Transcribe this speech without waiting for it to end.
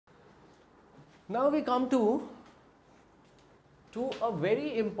Now we come to a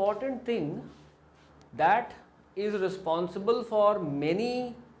very important thing that is responsible for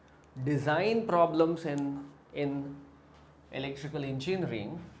many design problems in electrical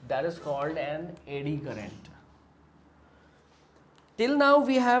engineering, that is called an eddy current. Till now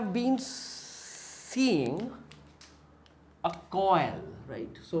we have been seeing a coil,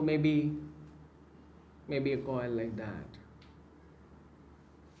 right? So maybe a coil like that,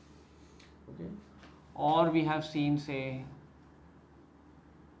 okay, or we have seen, say,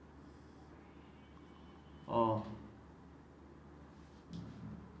 a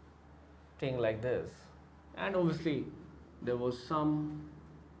thing like this, and obviously there was some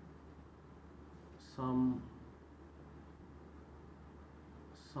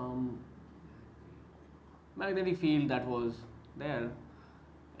magnetic field that was there,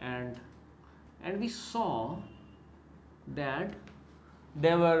 and we saw that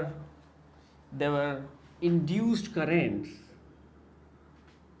there were induced currents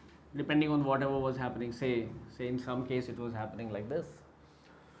depending on whatever was happening. Say in some case it was happening like this.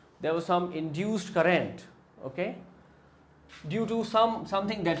 There was some induced current, okay, due to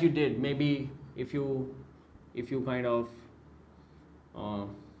something that you did. Maybe if you kind of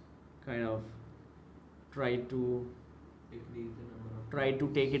try to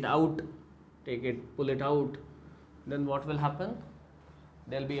pull it out, then what will happen?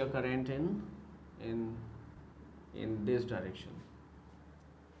 There'll be a current in this direction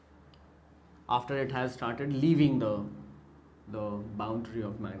after it has started leaving the boundary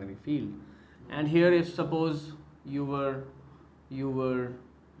of magnetic field. And here, if suppose you were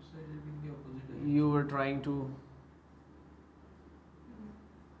trying to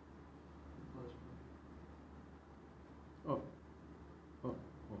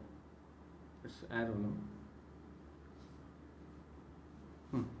I don't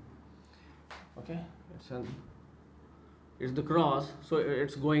know. Okay, it's the cross, so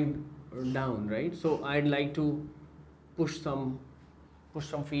it's going down, right? So I'd like to push some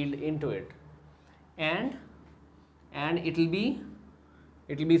field into it, and it'll be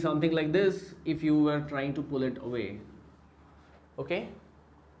something like this if you were trying to pull it away. Okay,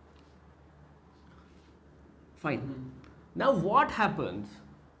 fine. Now what happens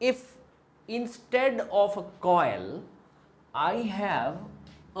if instead of a coil I have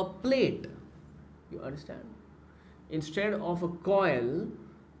a plate? You understand? Instead of a coil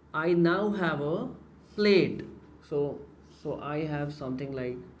I now have a plate. So I have something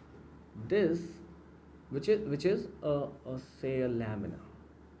like this, which is say a lamina.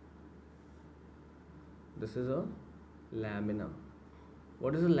 This is a lamina.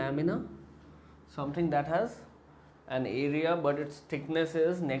 What is a lamina? Something that has an area, but its thickness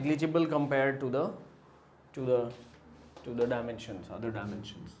is negligible compared to the dimensions, other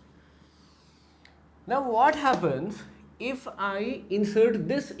dimensions. Now what happens if I insert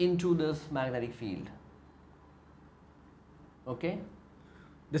this into this magnetic field? Okay,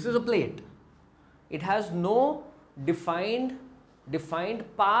 this is a plate. It has no defined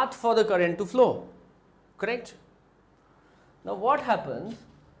path for the current to flow, correct? Now what happens?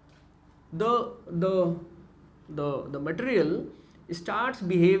 The material starts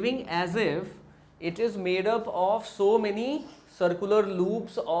behaving as if it is made up of so many circular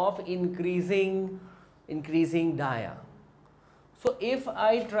loops of increasing dia. So if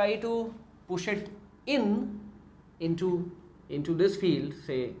I try to push it into this field,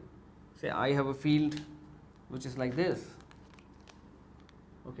 say I have a field which is like this.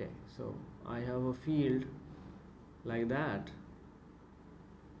 Okay, so I have a field like that.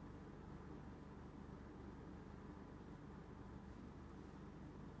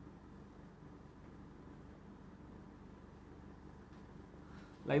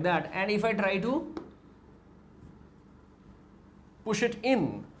 Like that, and if I try to push it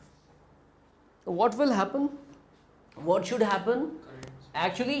in, what will happen? What should happen?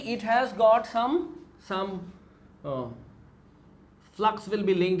 Actually, it has got some flux will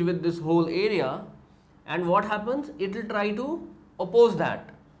be linked with this whole area, and what happens? It will try to oppose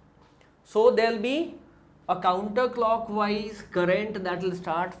that. So there will be a counterclockwise current that will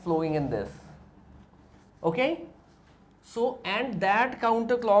start flowing in this. Okay? So, and that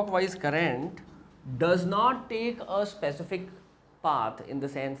counterclockwise current does not take a specific path, in the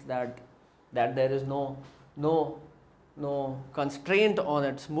sense that there is no constraint on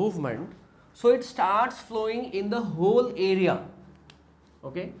its movement. So it starts flowing in the whole area.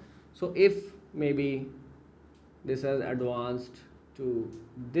 Okay, so if maybe this has advanced to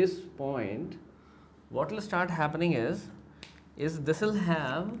this point, what will start happening is this will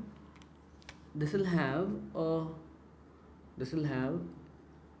have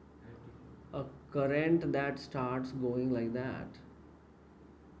a current that starts going like that,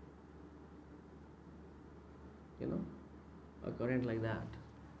 you know, a current like that,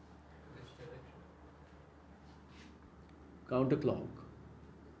 counterclock,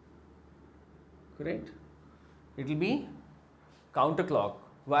 correct? It will be counterclock.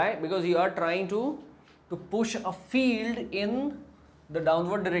 Why? Because you are trying to push a field in the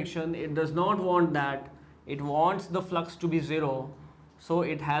downward direction. It does not want that. It wants the flux to be zero. So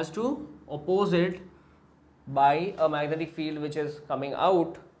it has to oppose it by a magnetic field which is coming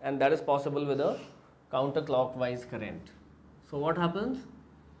out, and that is possible with a counterclockwise current. So what happens?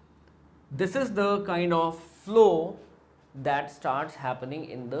 This is the kind of flow that starts happening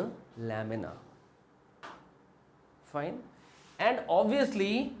in the lamina. Fine. And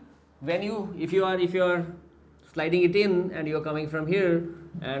obviously, when if you are sliding it in and you are coming from here,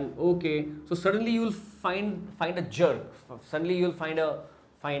 and okay, so suddenly you will find a jerk. Suddenly you will find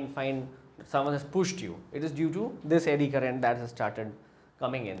someone has pushed you. It is due to this eddy current that has started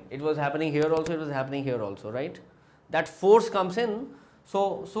coming in. It was happening here also. It was happening here also, right? That force comes in.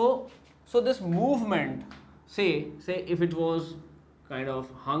 So this movement, say if it was kind of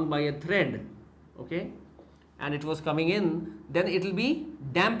hung by a thread, okay, and it was coming in, then it will be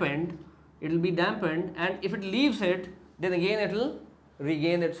dampened. It will be dampened, and if it leaves it, then again it will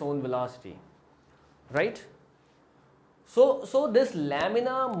regain its own velocity, right? So this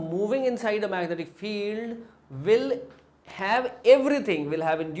lamina moving inside a magnetic field will have everything, will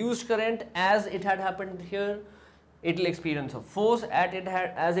have induced current as it had happened here. It will experience a force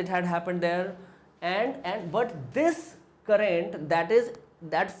as it had happened there, but this current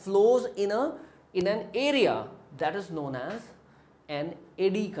that flows in an area that is known as an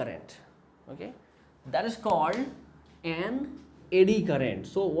eddy current. Okay, that is called an eddy current.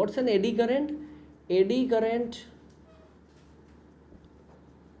 So what's an eddy current? Eddy current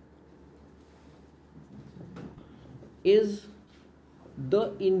is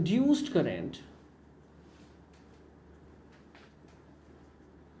the induced current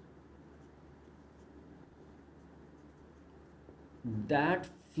that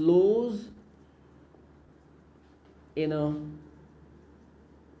flows in a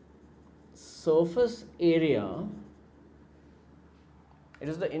surface area. It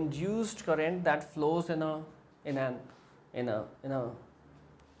is the induced current that flows in an area,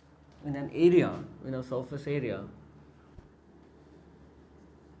 in a surface area,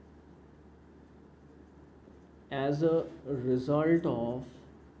 as a result of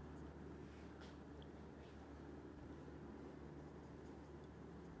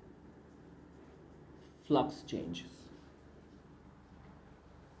flux changes,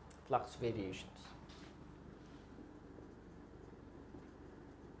 flux variations.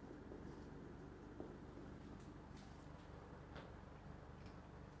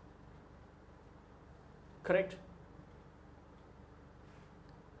 Correct?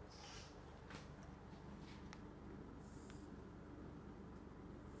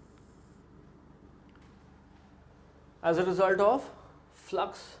 As a result of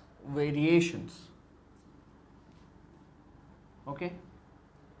flux variations. Okay?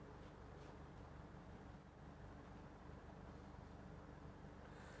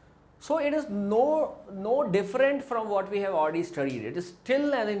 So it is no different from what we have already studied. It is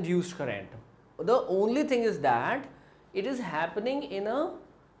still an induced current. The only thing is that it is happening in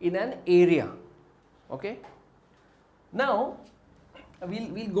an area. Okay? Now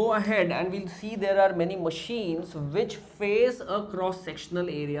we'll go ahead and we'll see there are many machines which face a cross-sectional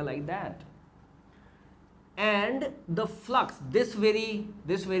area like that. And the flux, this very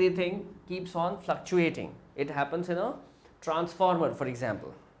thing keeps on fluctuating. It happens in a transformer, for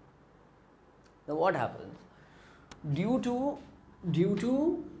example. Now what happens? Due to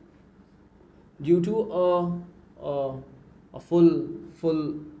a full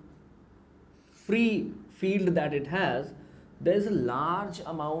free field that it has, there is a large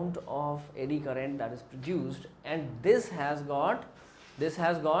amount of eddy current that is produced, and this has got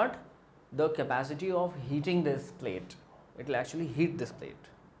the capacity of heating this plate. It will actually heat this plate.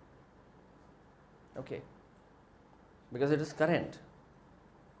 Okay, because it is current.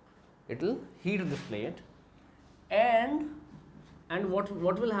 It will heat this plate, and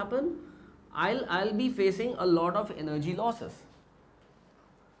what will happen? I'll be facing a lot of energy losses.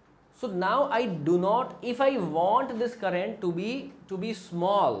 So now I do not, if I want this current to be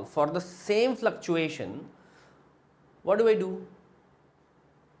small for the same fluctuation, what do I do?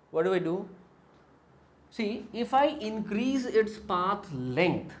 What do I do? See, if I increase its path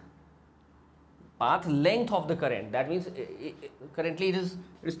length of the current, that means currently it is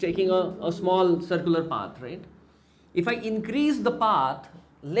taking a small circular path, right? If I increase the path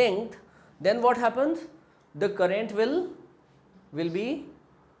length, then what happens? The current will be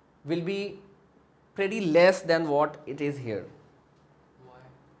pretty less than what it is here. Why?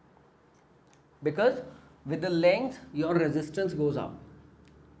 Because with the length your resistance goes up,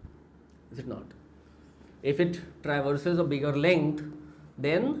 is it not? If it traverses a bigger length,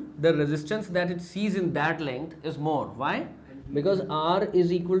 then the resistance that it sees in that length is more. Why? Because R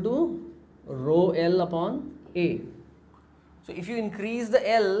is equal to rho L upon A. So if you increase the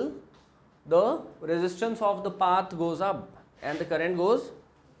L, the resistance of the path goes up and the current goes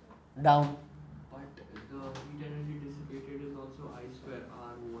down. But the heat energy dissipated is also I square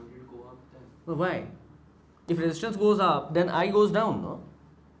R. Won't it go up then? Why? If resistance goes up, then I goes down, no?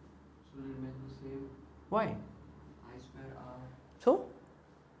 So it remains the same. Why? I square R. So,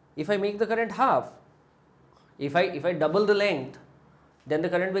 if I make the current half, if I double the length, then the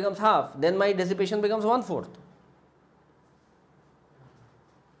current becomes half, then my dissipation becomes 1/4.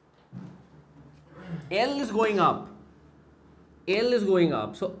 L is going up. L is going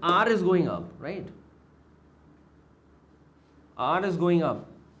up. So R is going up, right? R is going up.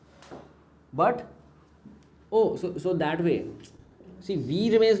 But, oh, so that way. See,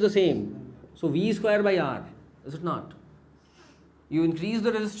 V remains the same. So V square by R, is it not? You increase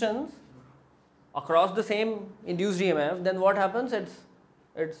the resistance across the same induced EMF, then what happens? Its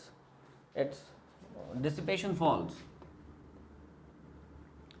dissipation falls.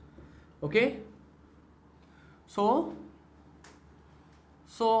 Okay? So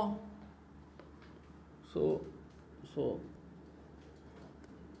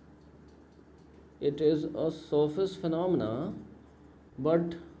it is a surface phenomena,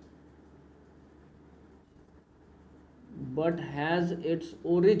 but has its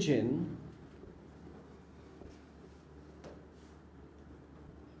origin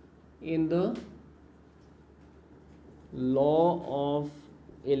in the law of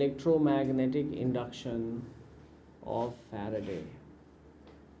electromagnetic induction of Faraday.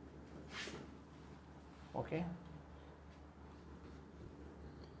 Okay.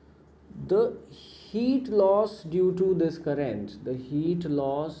 The heat loss due to this current, the heat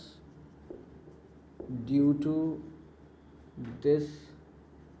loss due to this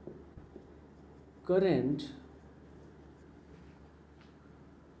current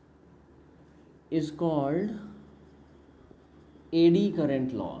is called eddy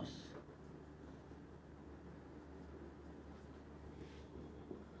current loss.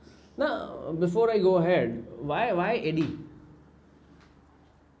 Now, before I go ahead, why eddy?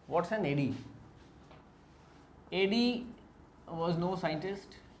 What's an eddy? Eddy was no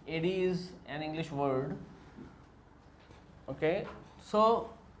scientist. Eddy is an English word. Okay, so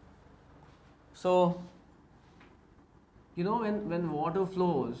you know when water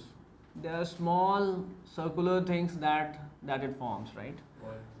flows, there are small circular things that it forms, right?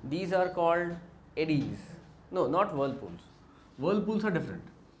 Why? These are called eddies. No, not whirlpools. Whirlpools are different.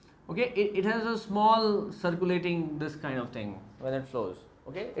 Okay, it has a small circulating this kind of thing when it flows.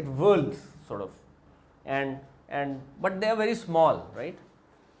 Okay, it whirls sort of, and but they are very small, right?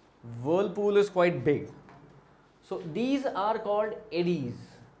 Whirlpool is quite big. So these are called eddies.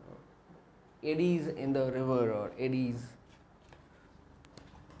 Eddies in the river or eddies.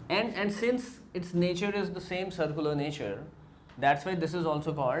 And since its nature is the same circular nature, that's why this is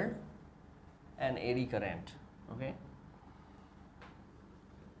also called an eddy current. Okay.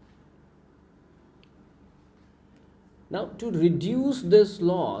 Now, to reduce this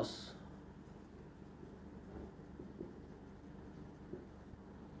loss,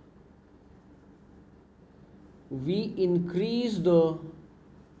 we increase the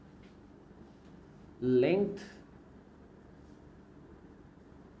length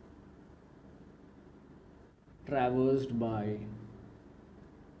traversed by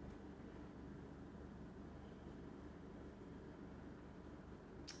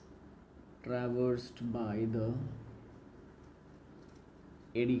the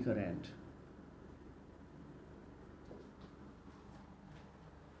eddy current.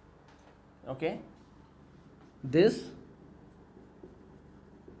 Okay, this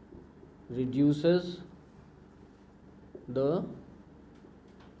reduces the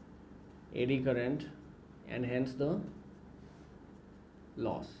eddy current and hence the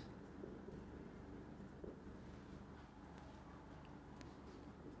loss.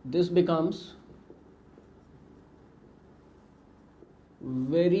 This becomes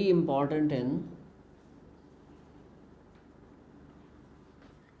very important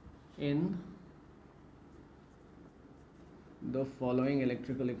in the following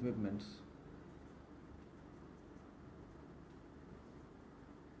electrical equipments.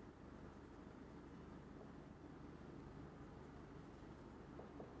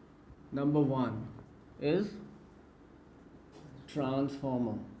 Number one is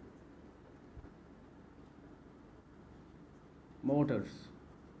transformer, motors,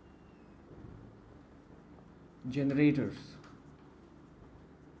 generators.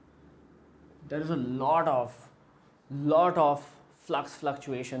 There is a lot of flux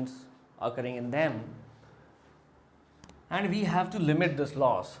fluctuations occurring in them, and we have to limit this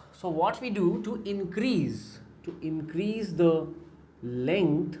loss. So what we do to increase the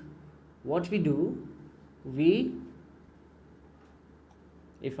length, what we do, we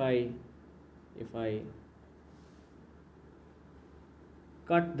if I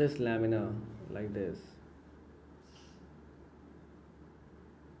cut this lamina like this,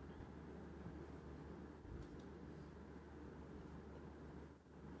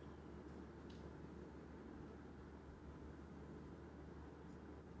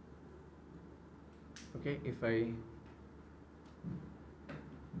 okay, if I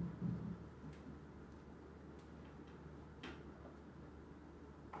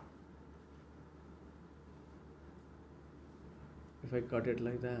cut it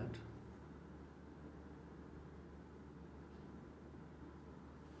like that,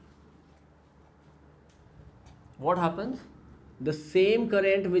 what happens? The same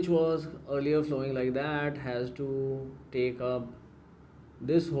current which was earlier flowing like that has to take up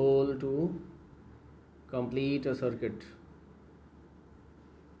this hole to complete a circuit.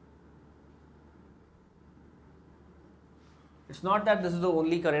 It's not that this is the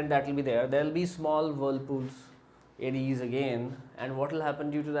only current that will be there. There will be small whirlpools, eddies again, and what will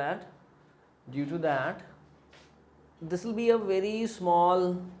happen due to that? Due to that, this will be a very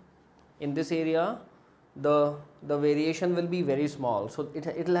small, in this area, the variation will be very small. So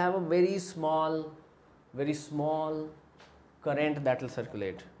it will have a very small current that will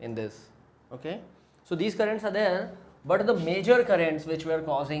circulate in this. Okay. So these currents are there, but the major currents which were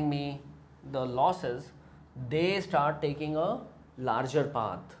causing me the losses, they start taking a larger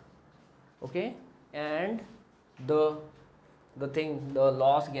path. Okay, and the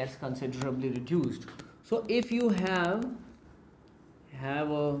loss gets considerably reduced. So if you have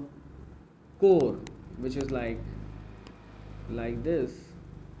a core which is like this,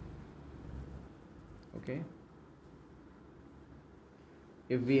 okay,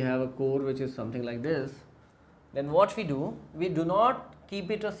 if we have a core which is something like this, then what we do not keep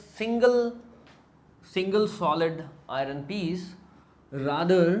it a single solid iron piece.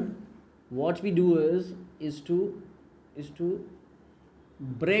 Rather, what we do is to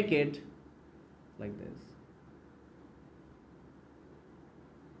break it like this.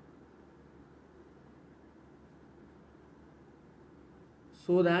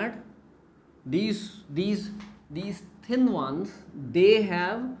 So that these thin ones, they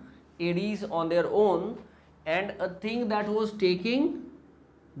have eddies on their own, and a thing that was taking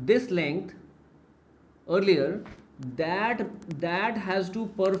this length earlier, that has to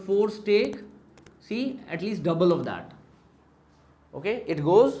perforce take, see, at least double of that. Okay, it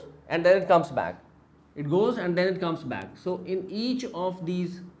goes and then it comes back, it goes and then it comes back. So in each of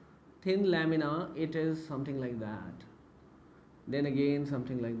these thin lamina, it is something like that, then again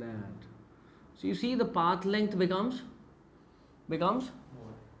something like that. So you see the path length becomes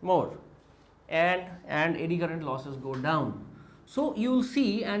more, and eddy current losses go down. So you'll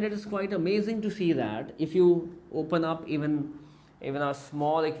see, and it is quite amazing to see that if you open up even a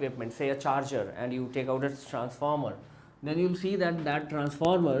small equipment, say a charger, and you take out its transformer, then you'll see that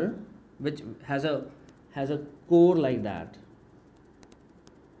transformer, which has a core like that,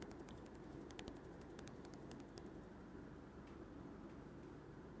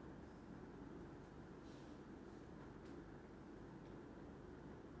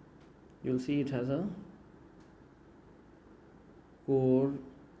 you'll see it has a core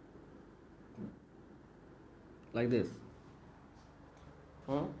like this,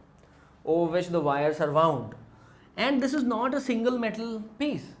 over which the wires are wound, and this is not a single metal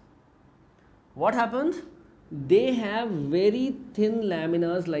piece. What happens? They have very thin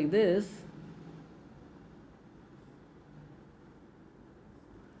laminas like this,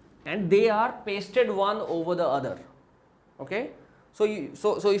 and they are pasted one over the other. Okay, so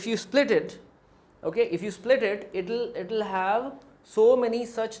if you split it, okay, if you split it, it'll have so many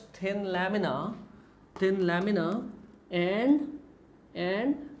such thin lamina,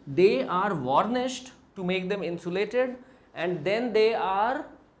 and they are varnished to make them insulated, and then they are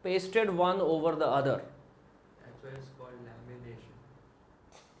pasted one over the other. That's why it's called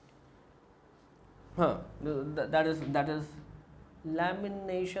lamination. That is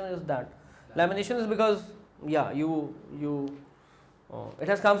lamination is that. Lamination is because, yeah, it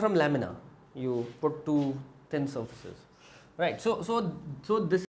has come from lamina. You put two thin surfaces, right? So this